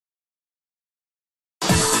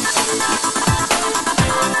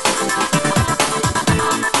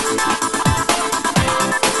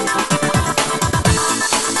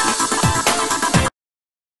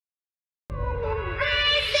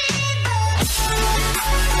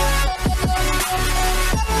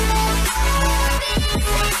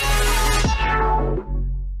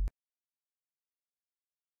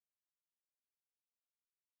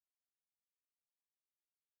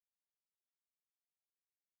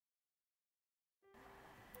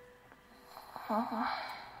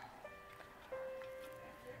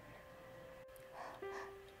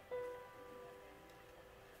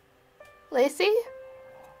Lacy?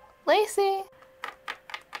 Lacy?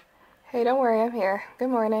 Hey, don't worry, I'm here. Good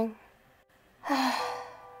morning. I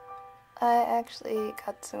actually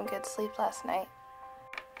got some good sleep last night.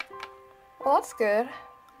 Well, that's good.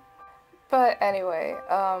 But anyway,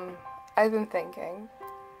 I've been thinking,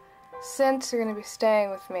 since you're gonna be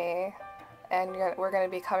staying with me, and we're gonna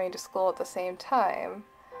be coming to school at the same time,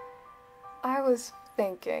 I was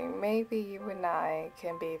thinking maybe you and I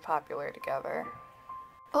can be popular together.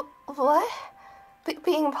 What?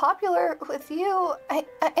 Being popular with you? I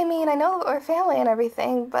mean, I know we're family and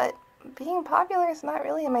everything, but being popular is not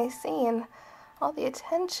really my scene. All the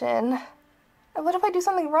attention. What if I do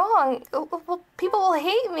something wrong? Well, people will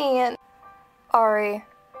hate me and... Ari,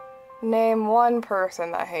 name one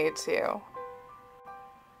person that hates you.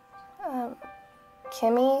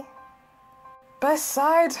 Kimmy?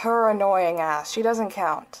 Besides her annoying ass, she doesn't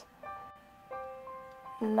count.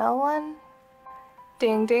 No one?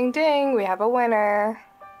 Ding, ding, ding, we have a winner.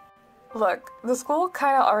 Look, the school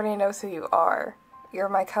kind of already knows who you are. You're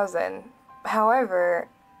my cousin. However,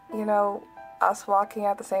 you know, us walking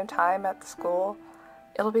at the same time at the school,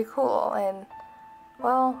 it'll be cool, and,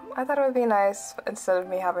 well, I thought it would be nice instead of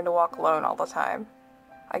me having to walk alone all the time.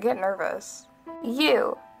 I get nervous.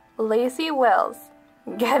 You, Lacy Wells,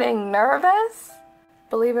 getting nervous?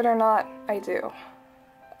 Believe it or not, I do.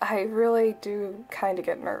 I really do kind of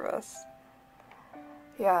get nervous.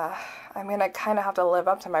 Yeah, I mean, I kind of have to live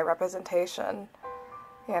up to my representation.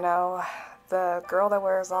 You know, the girl that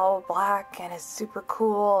wears all black and is super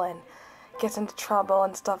cool and gets into trouble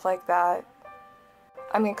and stuff like that.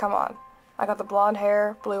 I mean, come on. I got the blonde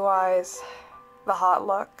hair, blue eyes, the hot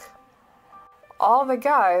look. All the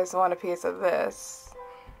guys want a piece of this.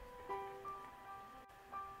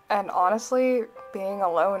 And honestly, being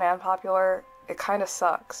alone and popular, it kind of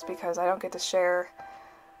sucks because I don't get to share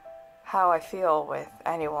how I feel with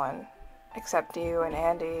anyone except you and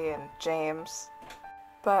Andy and James.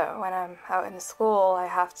 But when I'm out in school, I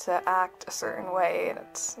have to act a certain way, and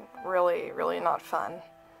it's really, really not fun.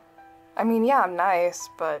 I mean, yeah, I'm nice,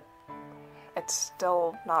 but it's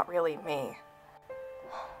still not really me.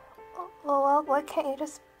 Well, why can't you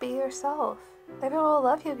just be yourself? Everyone will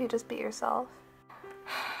love you if you just be yourself.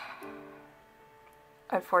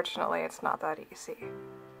 Unfortunately, it's not that easy.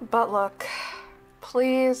 But look,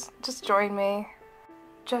 please, just join me.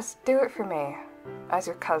 Just do it for me, as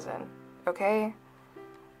your cousin, okay?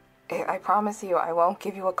 I promise you, I won't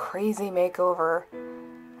give you a crazy makeover.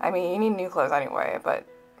 I mean, you need new clothes anyway, but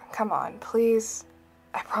come on, please.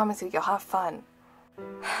 I promise you, you'll have fun.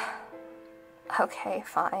 Okay,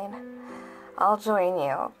 fine. I'll join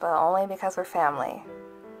you, but only because we're family.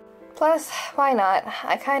 Plus, why not?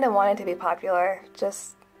 I kind of wanted to be popular,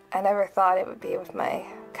 just I never thought it would be with my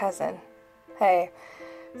cousin. Hey,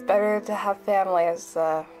 it's better to have family as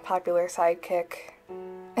a popular sidekick.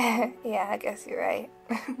 Yeah, I guess you're right.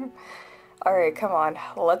 Alright, come on.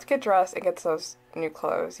 Let's get dressed and get those new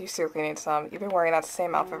clothes. You seriously need some. You've been wearing that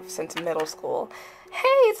same outfit since middle school. Hey,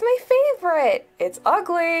 it's my favorite! It's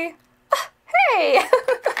ugly! Hey!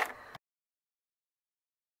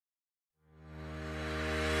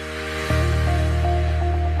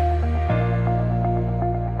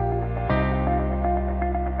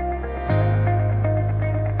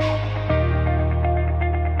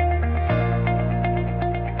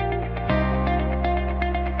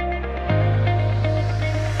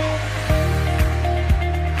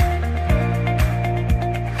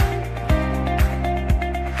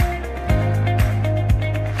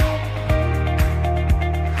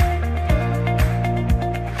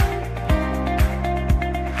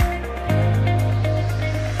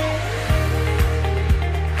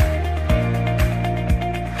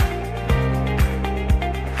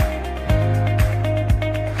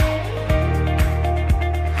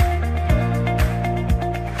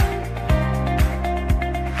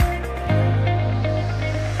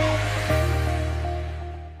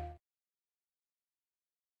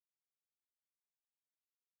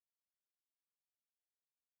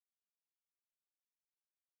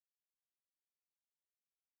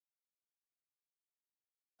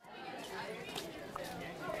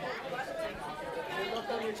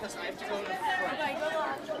 I have to go to the front.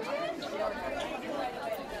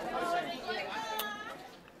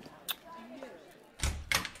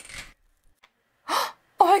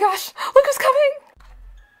 Oh my gosh, look who's coming!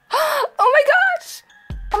 Oh my gosh!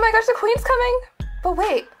 Oh my gosh, the queen's coming! But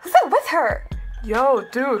wait, who's that with her? Yo,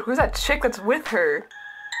 dude, who's that chick that's with her?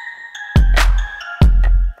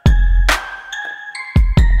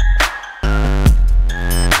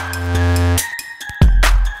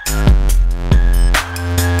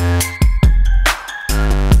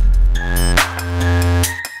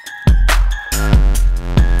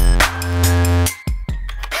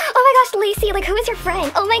 Lacy, like, who is your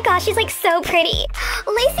friend? Oh my gosh, she's like so pretty.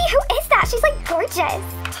 Lacy, who is that? She's like gorgeous.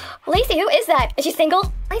 Lacy, who is that? Is she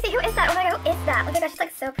single? Lacy, who is that? Oh my god, who is that? Oh my gosh, she's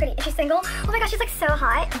like so pretty. Is she single? Oh my gosh, she's like so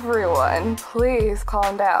hot. Everyone, please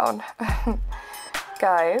calm down.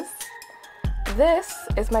 Guys, this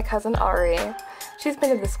is my cousin Ari. She's been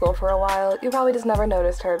at this school for a while. You probably just never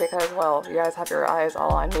noticed her because, well, you guys have your eyes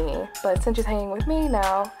all on me. But since she's hanging with me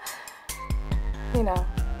now, you know,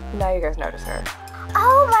 now you guys notice her.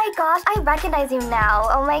 Oh my gosh, I recognize you now.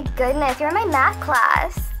 Oh my goodness, you're in my math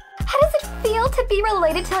class. How does it feel to be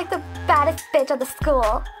related to like the baddest bitch of the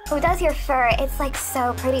school? Who does your fur? It's like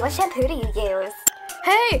so pretty. What shampoo do you use?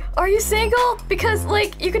 Hey, are you single? Because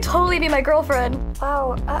like, you could totally be my girlfriend.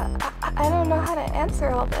 Wow, I don't know how to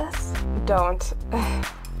answer all this. Don't.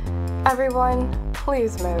 Everyone,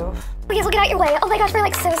 please move. Please, we'll get out your way. Oh my gosh, we're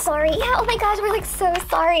like so sorry. Yeah, oh my gosh, we're like so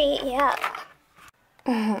sorry. Yeah.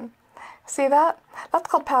 See that? That's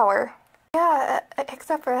called power. Yeah,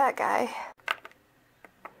 except for that guy.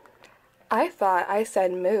 I thought I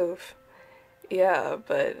said move. Yeah,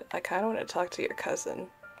 but I kind of want to talk to your cousin.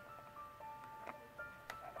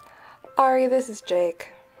 Ari, this is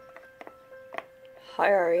Jake. Hi,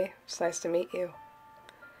 Ari. It's nice to meet you.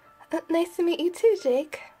 Nice to meet you too,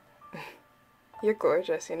 Jake. You're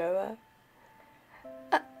gorgeous, you know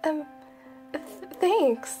that?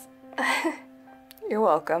 Thanks. You're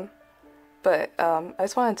welcome. But, I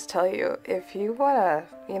just wanted to tell you, if you wanna,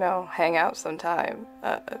 you know, hang out sometime,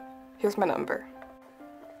 here's my number.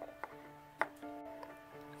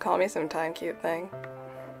 Call me sometime, cute thing.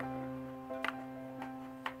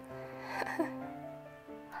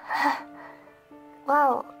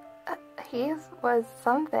 Wow, he was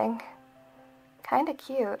something. Kinda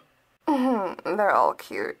cute. They're all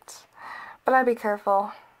cute. But I'd be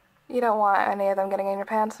careful. You don't want any of them getting in your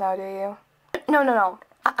pants now, do you? No.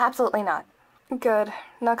 Absolutely not. Good.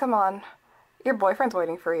 Now come on. Your boyfriend's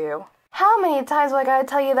waiting for you. How many times do I gotta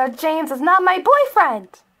tell you that James is not my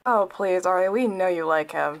boyfriend? Oh, please, Ari, we know you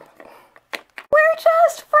like him. We're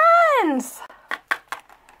just friends!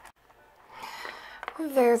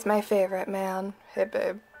 There's my favorite man. Hey,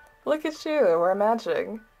 babe. Look at you, we're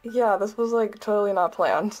matching. Yeah, this was, like, totally not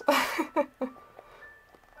planned.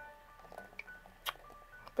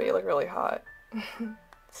 But you look really hot.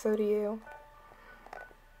 So do you.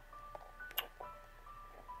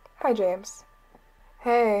 Hi, James.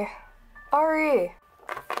 Hey. Ari!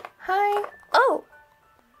 Hi. Oh!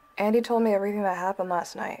 Andy told me everything that happened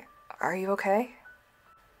last night. Are you okay?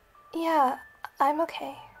 Yeah, I'm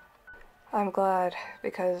okay. I'm glad,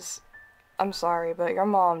 because I'm sorry, but your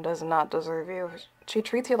mom does not deserve you. She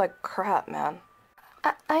treats you like crap, man.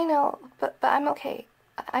 I know, but I'm okay.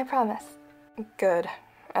 I promise. Good.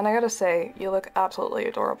 And I gotta say, you look absolutely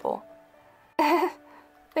adorable.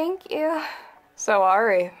 Thank you. So,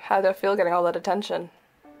 Ari, how'd it feel getting all that attention?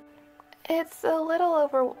 It's a little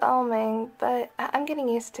overwhelming, but I'm getting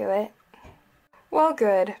used to it. Well,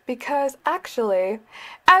 good, because actually,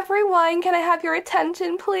 everyone, can I have your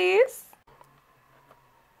attention, please?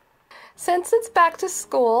 Since it's back to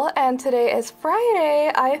school and today is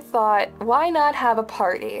Friday, I thought, why not have a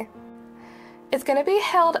party? It's gonna be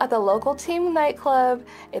held at the local team nightclub.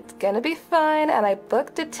 It's gonna be fun, and I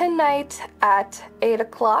booked it tonight at 8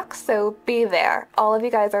 o'clock, so be there. All of you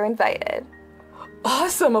guys are invited.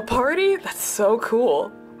 Awesome, a party? That's so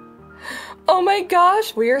cool. Oh my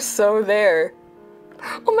gosh, we are so there.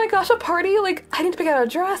 Oh my gosh, a party? Like, I need to pick out a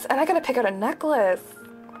dress, and I gotta pick out a necklace.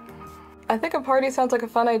 I think a party sounds like a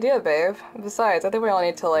fun idea, babe. Besides, I think we all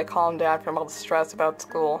need to, like, calm down from all the stress about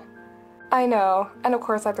school. I know, and of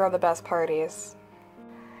course I throw the best parties.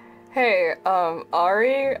 Hey,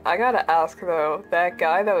 Ari, I gotta ask though, that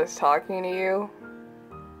guy that was talking to you,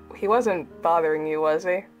 he wasn't bothering you, was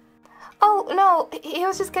he? Oh, no, he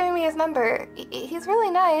was just giving me his number. He's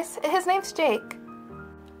really nice. His name's Jake.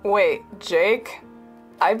 Wait, Jake?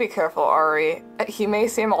 I'd be careful, Ari. He may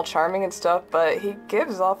seem all charming and stuff, but he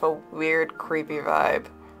gives off a weird, creepy vibe.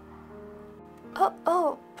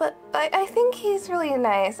 But I think he's really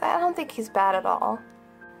nice. I don't think he's bad at all.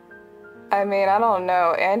 I mean, I don't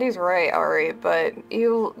know. Andy's right, Ari, but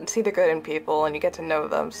you see the good in people and you get to know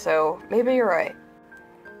them, so maybe you're right.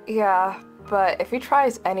 Yeah, but if he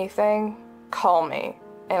tries anything, call me,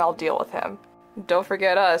 and I'll deal with him. Don't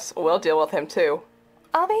forget us, we'll deal with him too.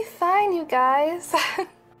 I'll be fine, you guys.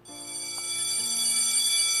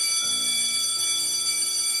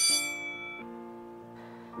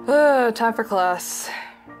 Time for class.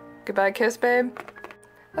 Goodbye kiss, babe?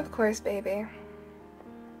 Of course, baby.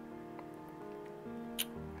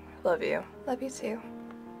 Love you. Love you too.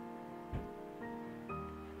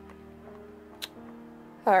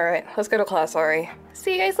 Alright, let's go to class, Ari.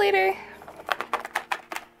 See you guys later.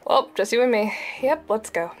 Oh, just you and me. Yep, let's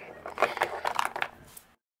go.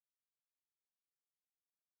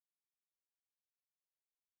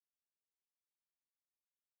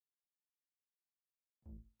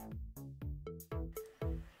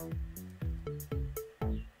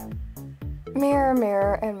 Mirror,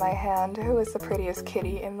 mirror in my hand, who is the prettiest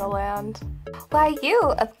kitty in the land? Why, you,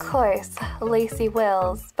 of course, Lacy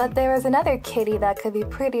Wills. But there is another kitty that could be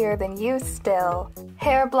prettier than you still.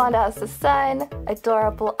 Hair blonde as the sun,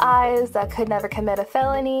 adorable eyes that could never commit a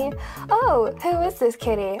felony. Oh, who is this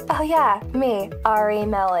kitty? Oh yeah, me, Ari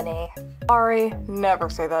Melanie. Ari, never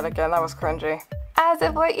say that again, that was cringy. As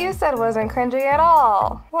if what you said wasn't cringy at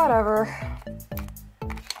all. Whatever.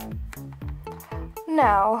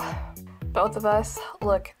 Now, both of us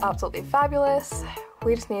look absolutely fabulous.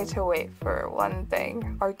 We just need to wait for one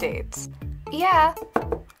thing, our dates. Yeah.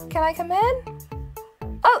 Can I come in?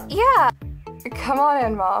 Oh, yeah. Come on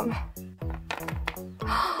in, Mom.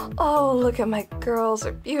 Oh, look at my girls,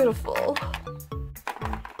 they're beautiful.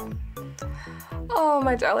 Oh,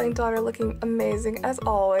 my darling daughter looking amazing as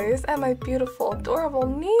always, and my beautiful, adorable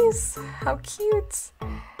niece. How cute.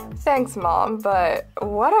 Thanks, Mom, but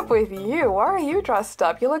what up with you? Why are you dressed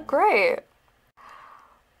up? You look great.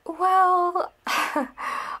 Well,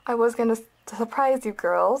 I was gonna surprise you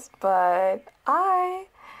girls, but I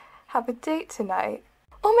have a date tonight.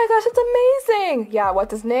 Oh my gosh, it's amazing! Yeah,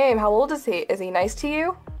 what's his name? How old is he? Is he nice to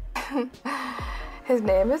you? His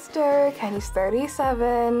name is Derek, and he's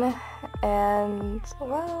 37, and,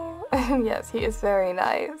 well, yes, he is very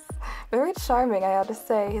nice. Very charming, I have to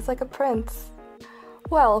say. He's like a prince.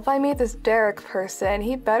 Well, if I meet this Derek person,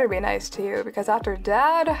 he better be nice to you, because after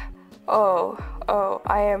Dad, oh,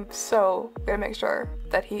 I am so gonna make sure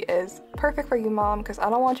that he is perfect for you, Mom, because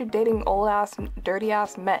I don't want you dating old-ass,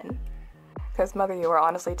 dirty-ass men. Because, Mother, you are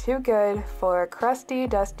honestly too good for crusty,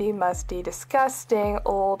 dusty, musty, disgusting,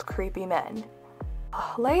 old, creepy men.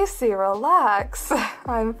 Oh, Lacy, relax.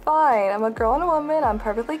 I'm fine. I'm a girl and a woman. I'm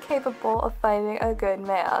perfectly capable of finding a good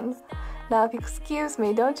man. Now, if you excuse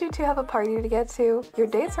me, don't you two have a party to get to? Your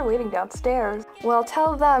dates are waiting downstairs. Well,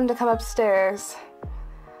 tell them to come upstairs.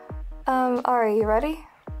 Ari, you ready?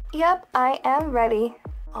 Yep, I am ready.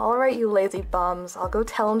 Alright, you lazy bums. I'll go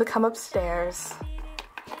tell them to come upstairs.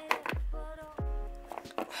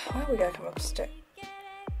 Why do we gotta come upstairs?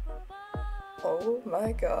 Oh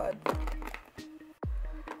my god.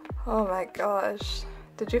 Oh my gosh.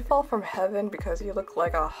 Did you fall from heaven because you look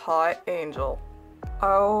like a hot angel?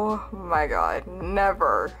 Oh my god.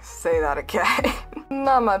 Never say that again.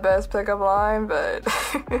 Not my best pickup line, but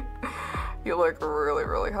you look really,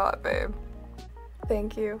 really hot, babe.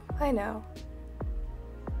 Thank you. I know.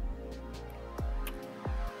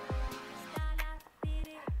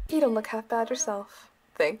 You don't look half bad yourself.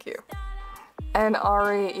 Thank you. And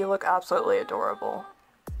Ari, you look absolutely adorable.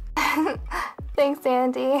 Thanks,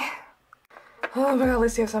 Andy. Oh my god,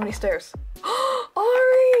 Lacy, you have so many stairs.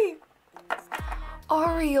 Ari!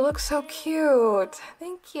 Ari, you look so cute.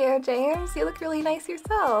 Thank you, James. You look really nice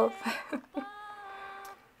yourself.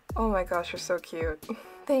 Oh my gosh, you're so cute.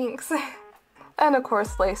 Thanks. And of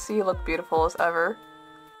course, Lacy, you look beautiful as ever.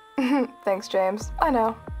 Thanks, James. I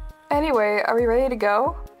know. Anyway, are we ready to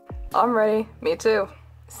go? I'm ready. Me too.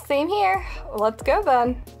 Same here. Let's go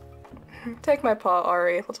then. Take my paw,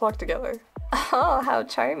 Ari. Let's walk together. Oh, how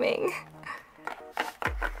charming.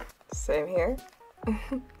 Same here.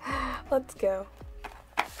 Let's go.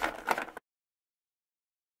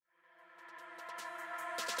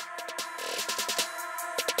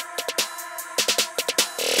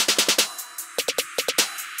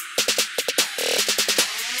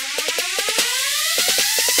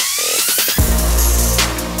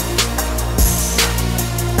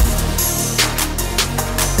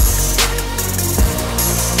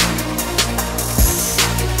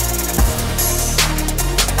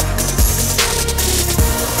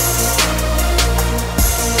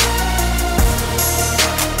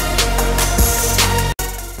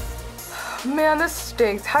 Man, this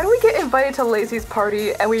stinks. How do we get invited to Lacy's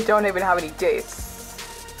party and we don't even have any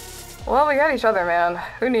dates? Well, we got each other, man.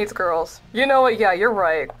 Who needs girls? You know what? Yeah, you're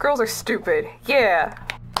right. Girls are stupid. Yeah.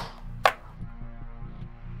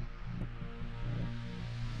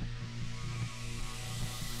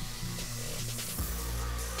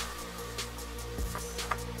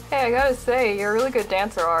 Hey, I gotta say, you're a really good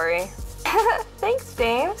dancer, Ari. Thanks,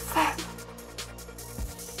 James.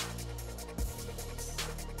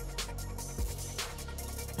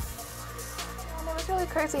 That was really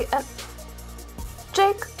crazy. And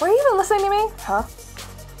Jake, were you even listening to me? Huh?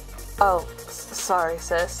 Oh, sorry,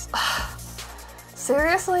 sis.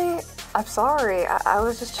 Seriously? I'm sorry. I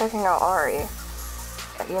was just checking out Ari.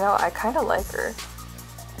 You know, I kind of like her.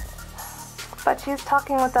 But she's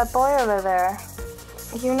talking with that boy over there.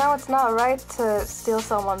 You know it's not right to steal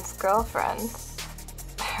someone's girlfriend.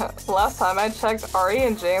 Last time I checked, Ari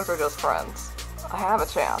and James were just friends. I have a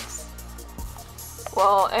chance.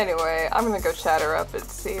 Well, anyway, I'm gonna go chat her up and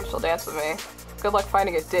see if she'll dance with me. Good luck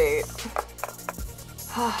finding a date.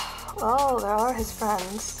 Well, there are his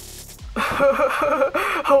friends.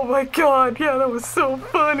 Oh my god, yeah, that was so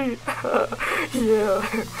funny. Yeah,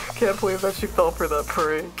 can't believe that she fell for that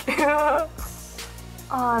prank.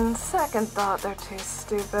 On second thought, they're too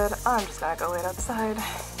stupid. I'm just gonna go wait outside.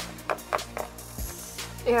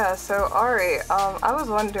 Yeah, so Ari, I was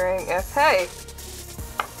wondering if, hey,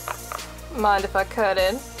 mind if I cut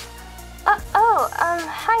in?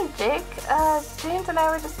 Hi Jake. James and I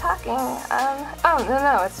were just talking. Oh,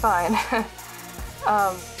 no, it's fine.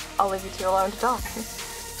 I'll leave you two alone to talk.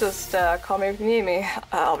 Just, call me if you need me.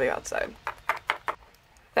 I'll be outside.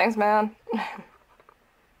 Thanks, man.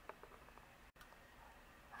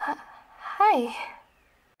 Hi.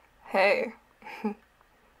 Hey.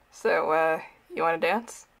 So, you wanna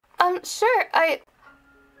dance? Sure,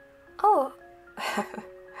 Oh.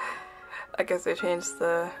 I guess they changed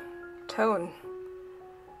the tone.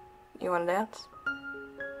 You wanna dance?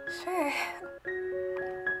 Sure.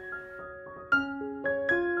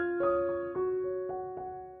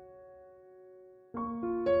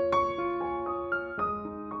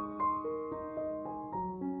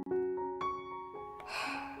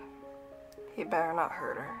 He better not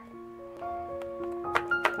hurt her.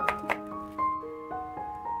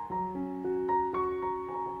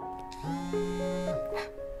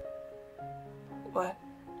 What?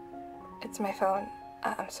 It's my phone.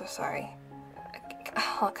 I'm so sorry.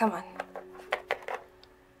 Oh, come on.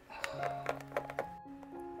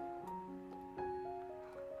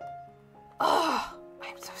 Oh,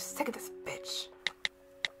 I'm so sick of this bitch.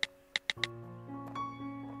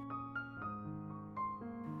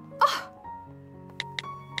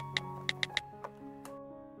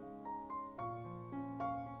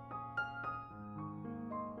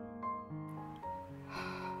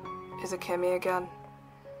 Is it Kimmy again?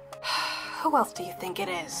 Who else do you think it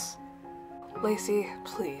is? Lacy,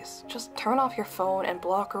 please, just turn off your phone and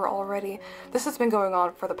block her already. This has been going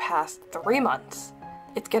on for the past 3 months.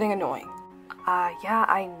 It's getting annoying. Yeah,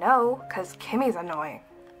 I know, cause Kimmy's annoying.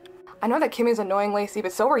 I know that Kimmy's annoying, Lacy,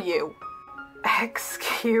 but so are you.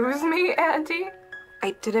 Excuse me, Auntie?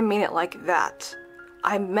 I didn't mean it like that.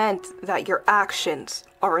 I meant that your actions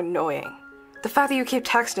are annoying. The fact that you keep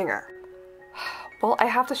texting her. Well, I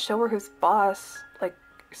have to show her who's boss. Like,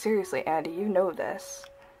 seriously, Andy, you know this.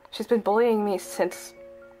 She's been bullying me since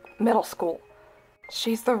middle school.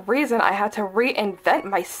 She's the reason I had to reinvent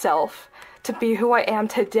myself to be who I am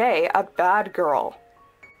today, a bad girl.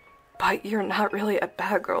 But you're not really a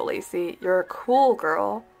bad girl, Lacy. You're a cool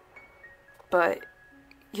girl. But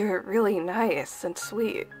you're really nice and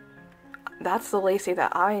sweet. That's the Lacy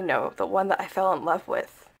that I know, the one that I fell in love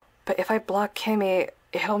with. But if I block Kimmy,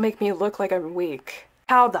 it'll make me look like I'm weak.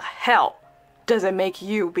 How the hell does it make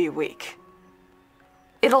you be weak?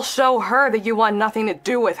 It'll show her that you want nothing to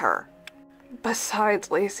do with her.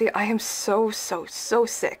 Besides, Lacy, I am so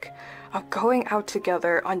sick of going out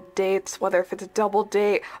together on dates, whether if it's a double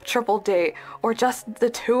date, a triple date, or just the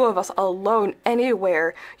two of us alone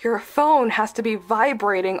anywhere. Your phone has to be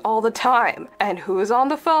vibrating all the time. And who's on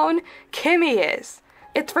the phone? Kimmy is.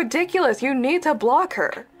 It's ridiculous. You need to block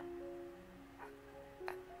her.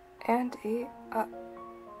 Andy,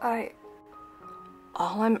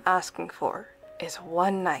 all I'm asking for is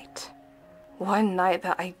one night. One night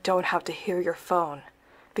that I don't have to hear your phone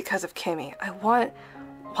because of Kimmy. I want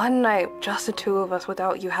one night, just the two of us,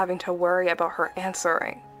 without you having to worry about her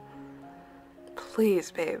answering.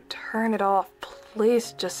 Please, babe, turn it off.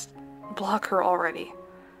 Please just block her already.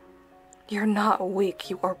 You're not weak.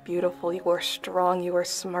 You are beautiful. You are strong. You are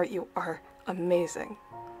smart. You are amazing.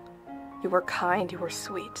 You are kind. You are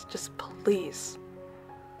sweet. Just please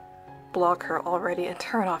block her already and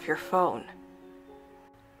turn off your phone.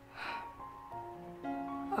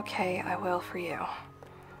 Okay, I will for you.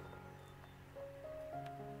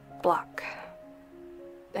 Block.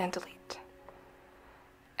 And delete.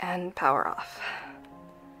 And power off.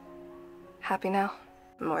 Happy now?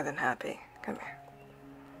 More than happy. Come here.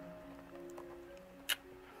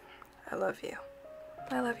 I love you.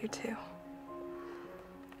 I love you too.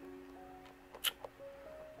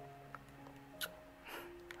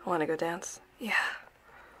 Want to go dance? Yeah.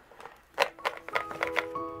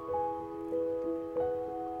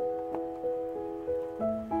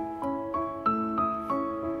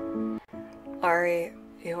 Ari,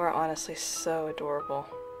 you are honestly so adorable.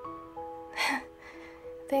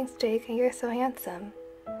 Thanks, Jake. You're so handsome.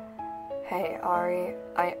 Hey, Ari,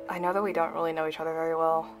 I know that we don't really know each other very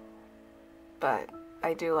well, but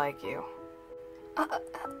I do like you.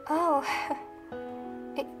 Oh.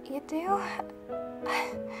 You do?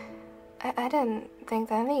 I didn't think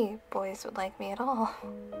that any boys would like me at all.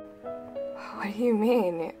 What do you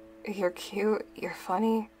mean? You're cute, you're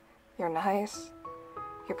funny, you're nice.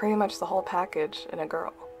 You're pretty much the whole package in a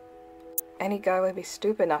girl. Any guy would be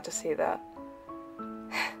stupid not to see that.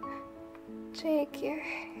 Jake,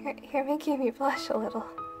 you're making me blush a little.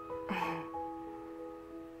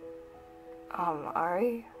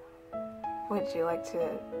 Ari, would you like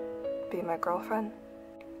to be my girlfriend?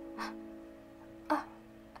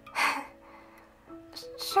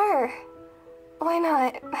 Sure. Why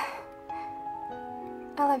not?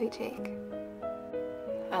 I love you, Jake.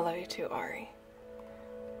 I love you too, Ari.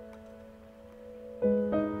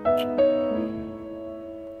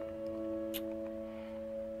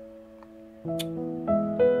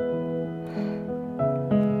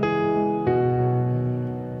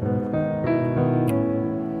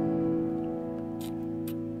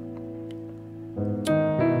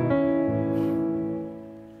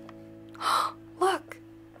 Look!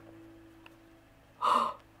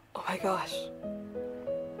 Oh my gosh.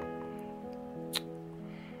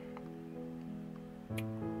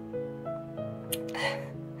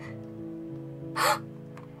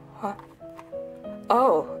 Huh?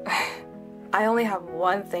 Oh, I only have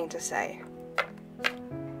one thing to say.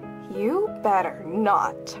 You better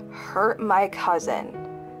not hurt my cousin,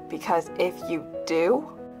 because if you do,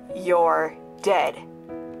 you're dead.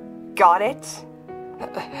 Got it?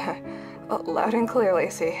 Loud and clear,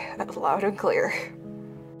 Lacy. Loud and clear.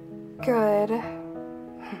 Good.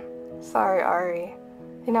 Sorry, Ari.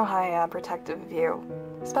 You know how I am protective of you,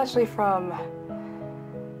 especially from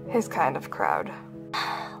his kind of crowd.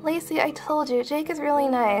 Lacy, I told you, Jake is really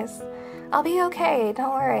nice. I'll be okay,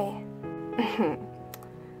 don't worry.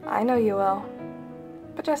 I know you will.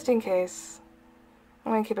 But just in case,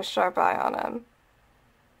 I'm gonna keep a sharp eye on him.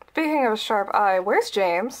 Speaking of a sharp eye, where's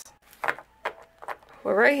James?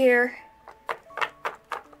 We're right here.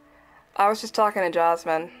 I was just talking to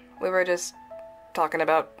Jasmine. We were just talking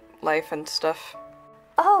about life and stuff.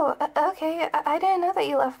 Oh, okay. I didn't know that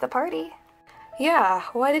you left the party. Yeah,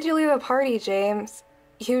 why did you leave a party, James?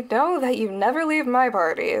 You know that you never leave my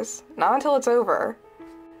parties. Not until it's over.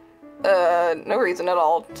 No reason at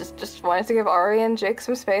all. Just wanted to give Ari and Jake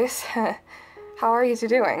some space. How are you two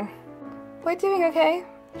doing? We're doing okay.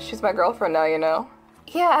 She's my girlfriend now, you know.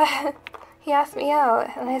 Yeah, he asked me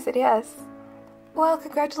out, and I said yes. Well,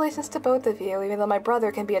 congratulations to both of you, even though my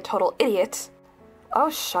brother can be a total idiot. Oh,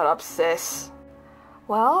 shut up, sis.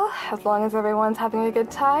 Well, as long as everyone's having a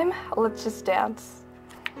good time, let's just dance.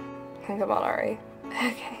 Come on, Ari.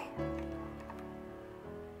 Okay.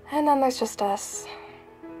 And then there's just us.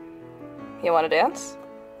 You want to dance?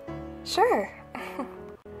 Sure.